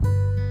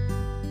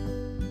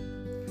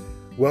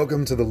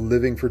Welcome to the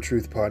Living for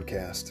Truth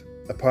podcast,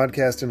 a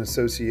podcast in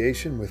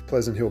association with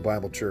Pleasant Hill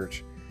Bible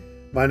Church.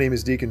 My name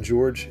is Deacon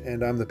George,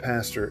 and I'm the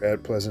pastor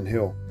at Pleasant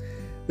Hill.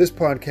 This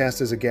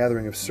podcast is a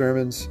gathering of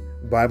sermons,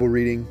 Bible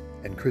reading,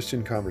 and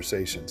Christian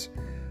conversations.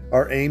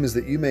 Our aim is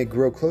that you may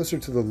grow closer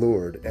to the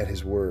Lord at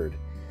His Word.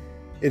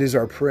 It is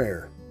our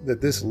prayer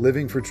that this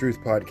Living for Truth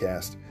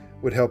podcast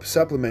would help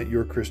supplement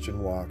your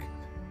Christian walk.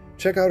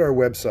 Check out our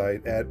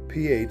website at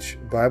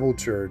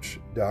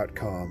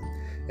phbiblechurch.com.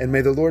 And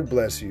may the Lord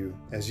bless you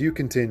as you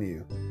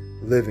continue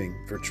living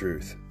for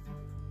truth.